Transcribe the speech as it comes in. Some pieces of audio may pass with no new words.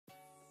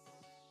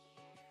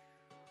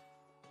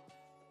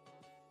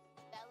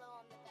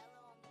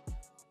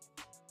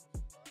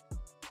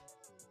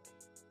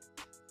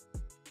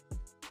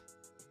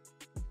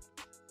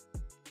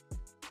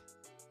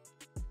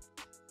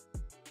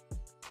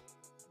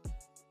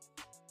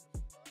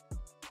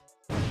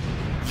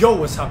Yo,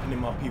 what's happening,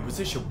 my peoples?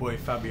 It's your boy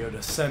Fabio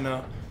the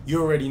Senna.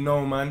 You already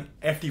know, man.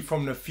 FD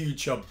from the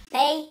future.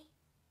 Hey.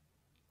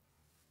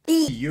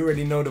 You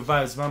already know the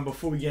vibes, man.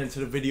 Before we get into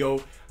the video,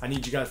 I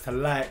need you guys to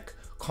like,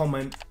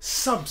 comment,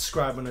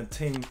 subscribe on the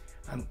thing,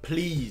 and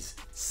please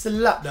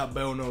slap that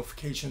bell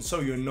notification so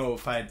you're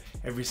notified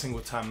every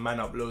single time man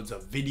uploads a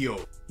video.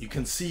 You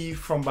can see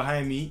from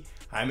behind me,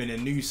 I'm in a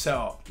new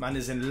setup. Man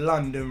is in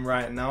London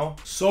right now.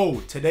 So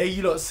today,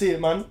 you lot see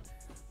it, man.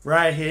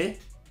 Right here,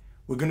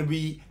 we're gonna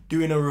be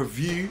doing a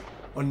review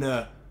on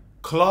the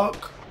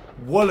Clark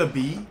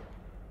Wallaby.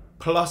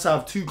 Plus, I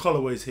have two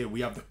colorways here. We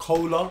have the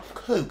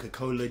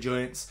Coca-Cola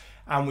joints,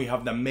 and we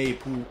have the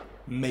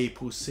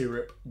maple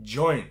syrup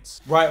joints.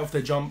 Right off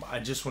the jump,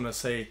 I just want to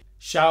say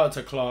shout out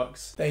to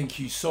Clarks. Thank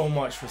you so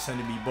much for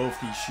sending me both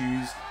these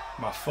shoes.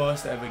 My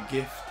first ever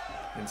gift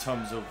in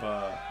terms of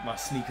my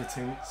sneaker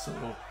thing. So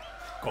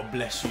God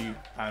bless you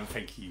and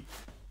thank you.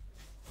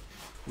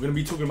 We're going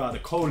to be talking about the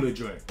cola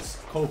joints,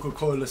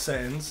 Coca-Cola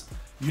settings.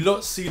 You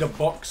lot see the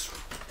box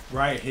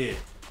right here.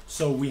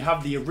 So we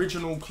have the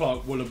original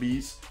Clark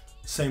Wallabees.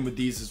 Same with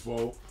these as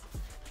well.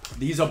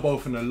 These are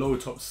both in a low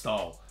top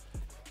style.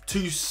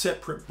 Two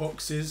separate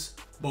boxes,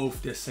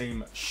 both the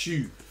same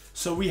shoe.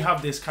 So we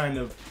have this kind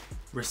of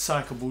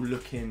recyclable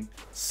looking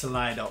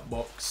slide up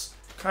box.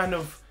 Kind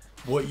of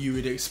what you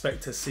would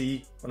expect to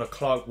see on a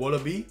Clark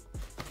Wallaby.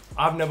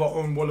 I've never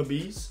owned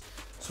Wallabees.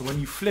 So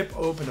when you flip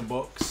open the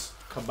box,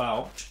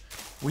 kabow,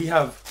 we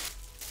have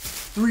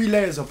 3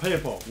 layers of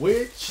paper,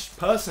 which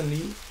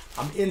personally,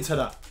 I'm into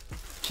that.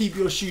 Keep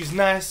your shoes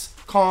nice,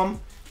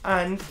 calm,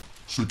 and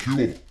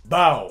secure.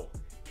 Bow.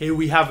 Here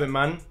we have it,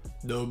 man.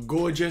 The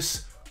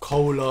gorgeous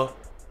Cola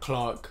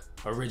Clark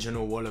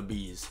original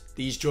Wallabees.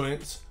 These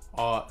joints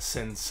are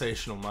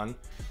sensational, man.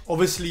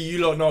 Obviously, you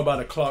lot know about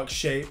the Clark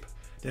shape,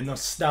 the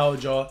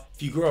nostalgia.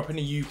 If you grew up in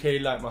the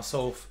UK like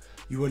myself,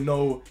 you will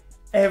know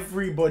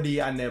everybody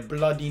and their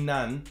bloody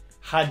nan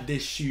had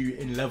this shoe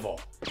in leather.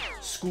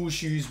 School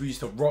shoes, we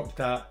used to rock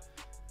that.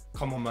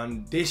 Come on,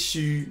 man. This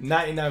shoe,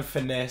 99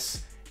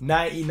 finesse,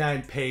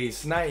 99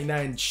 pace,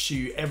 99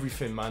 shoe,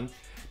 everything, man.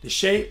 The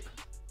shape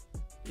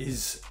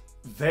is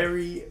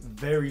very,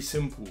 very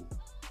simple.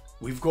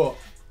 We've got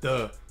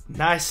the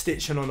nice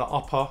stitching on the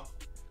upper,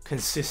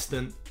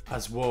 consistent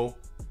as well.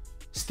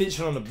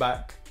 Stitching on the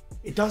back.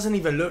 It doesn't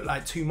even look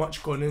like too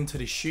much gone into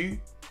the shoe,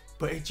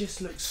 but it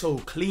just looks so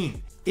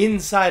clean.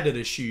 Inside of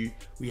the shoe,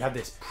 we have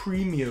this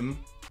premium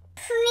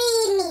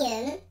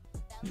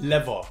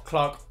leather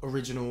Clark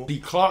original. The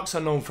Clarks are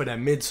known for their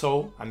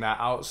midsole and their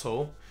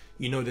outsole.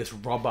 You know, this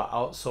rubber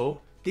outsole.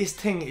 This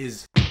thing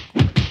is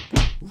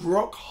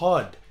rock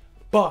hard.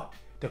 But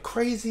the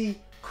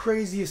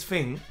craziest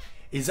thing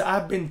is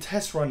I've been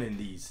test running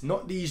these,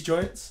 not these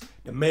joints,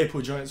 the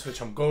maple joints, which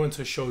I'm going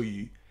to show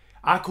you.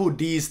 I call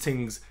these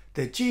things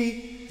the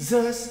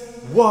Jesus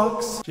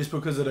walks just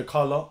because of the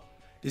color.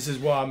 This is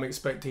what I'm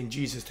expecting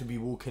Jesus to be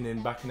walking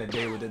in back in the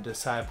day with the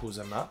disciples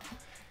and that.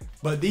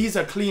 But these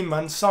are clean,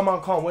 man. Summer,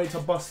 can't wait to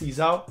bust these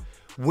out.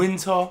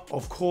 Winter,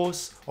 of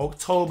course.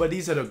 October,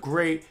 these are the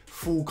great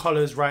full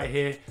colors right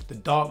here. The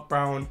dark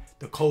brown,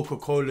 the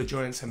Coca-Cola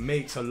joints. It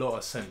makes a lot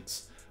of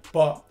sense.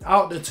 But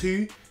out the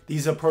two,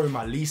 these are probably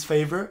my least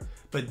favorite.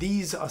 But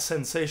these are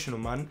sensational,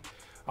 man.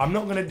 I'm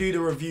not going to do the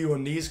review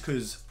on these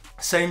because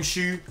same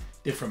shoe,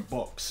 different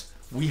box.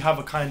 We have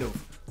a kind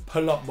of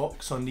pull-up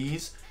box on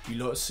these. You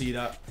lot see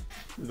that.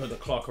 We've got the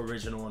Clark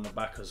original on the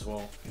back as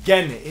well.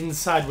 Again,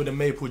 inside with the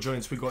maple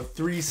joints, we got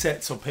 3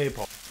 sets of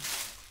paper.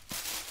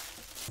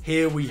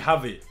 Here we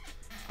have it.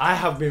 I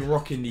have been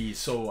rocking these,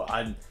 so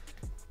I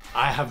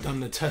have done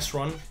the test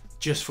run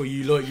just for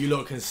you lot. You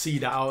lot can see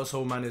the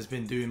outsole man has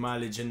been doing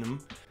mileage in them.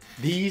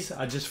 These,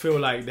 I just feel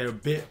like they're a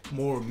bit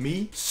more of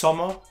me.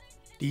 Summer,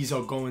 these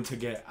are going to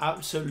get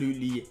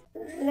absolutely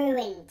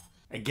ruined.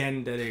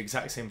 Again, they're the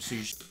exact same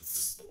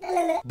shoes.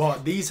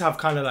 But these have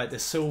kind of like the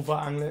silver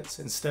anglets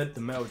instead,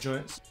 the metal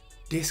joints.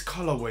 This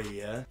colorway,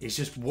 yeah, is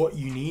just what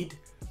you need.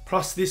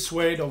 Plus this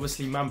suede,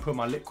 obviously man put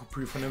my liquid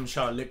proof on them,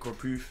 shout out liquid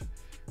proof,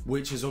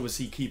 which is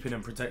obviously keeping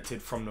them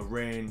protected from the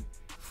rain,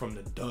 from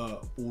the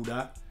dirt, all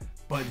that.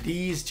 But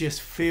these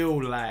just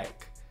feel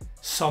like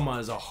summer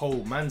as a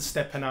whole. Man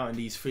stepping out in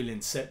these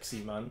feeling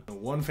sexy, man.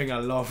 And one thing I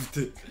loved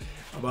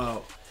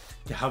about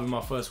having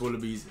my first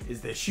Wallabees is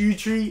the shoe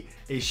tree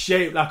is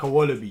shaped like a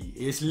wallaby.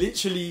 It's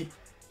literally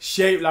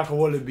shaped like a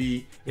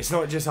wallaby. It's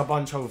not just a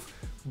bunch of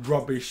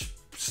rubbish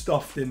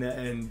stuffed in the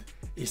end.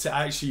 It's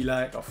actually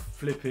like a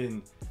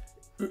flipping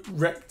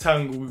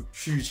rectangle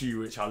shoe tree,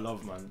 which I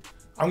love, man.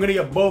 I'm gonna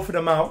get both of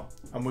them out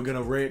and we're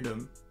gonna rate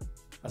them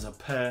as a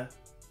pair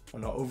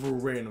on the overall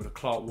rating of the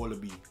Clark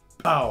Wallaby.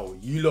 Bow,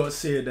 you lot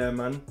see it there,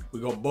 man. We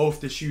got both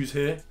the shoes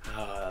here.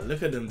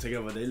 Look at them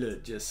together. They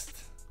look just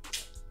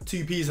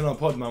 2 peas in a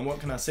pod, man.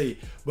 What can I say?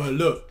 But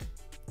look,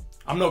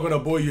 I'm not gonna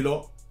bore you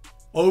lot.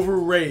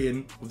 Overall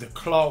rating of the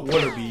Clark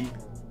Wallaby,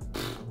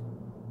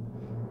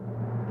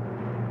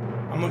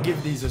 I'm gonna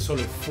give these a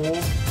solid 4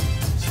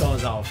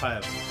 stars out of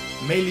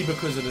 5. Mainly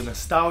because of the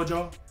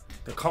nostalgia,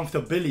 the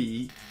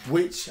comfortability,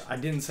 which I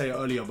didn't say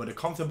earlier, but the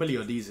comfortability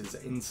of these is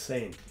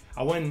insane.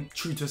 I went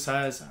true to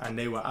size and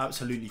they were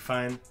absolutely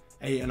fine.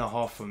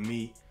 8.5 for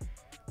me.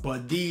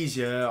 But these,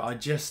 yeah, are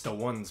just the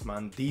ones,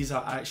 man. These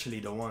are actually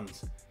the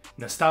ones.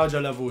 Nostalgia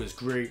level is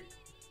great.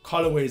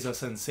 Colorways are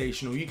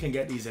sensational. You can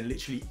get these in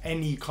literally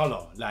any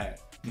color, like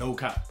no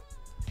cap.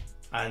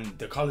 And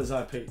the colors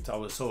I picked, I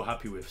was so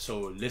happy with.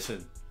 So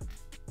listen,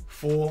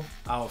 4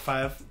 out of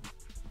 5.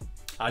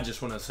 I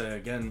just want to say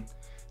again,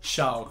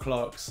 shout out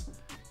Clarks,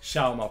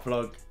 shout out my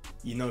plug.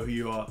 You know who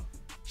you are.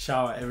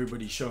 Shout out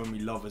everybody showing me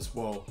love as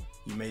well.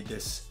 You made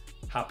this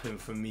happen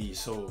for me.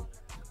 So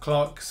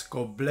Clarks,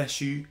 God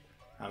bless you.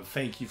 And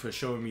thank you for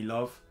showing me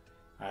love.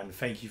 And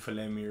thank you for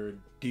letting me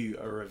do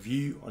a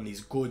review on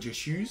these gorgeous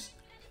shoes.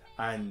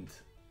 And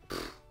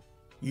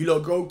you lot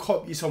go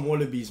cop you some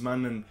Wallabees,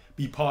 man, and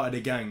be part of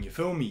the gang, you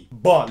feel me?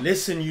 But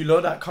listen, you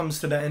lot, that comes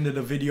to the end of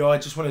the video. I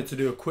just wanted to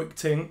do a quick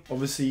thing.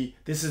 Obviously,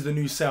 this is the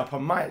new setup. I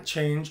might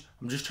change.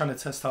 I'm just trying to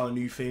test out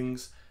new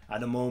things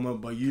at the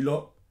moment. But you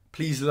lot,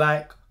 please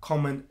like,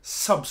 comment,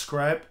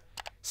 subscribe.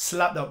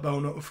 Slap that bell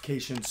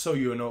notification so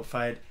you're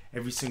notified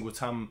every single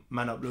time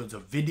man uploads a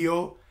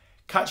video.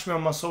 Catch me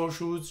on my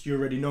socials. You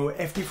already know,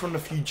 FD from the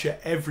future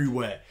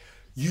everywhere.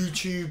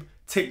 YouTube,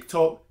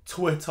 TikTok,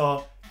 Twitter,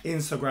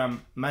 Instagram,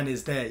 man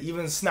is there.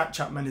 Even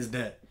Snapchat, man is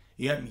there.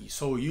 You get me?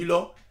 So you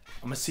lot,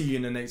 I'm gonna see you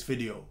in the next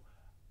video.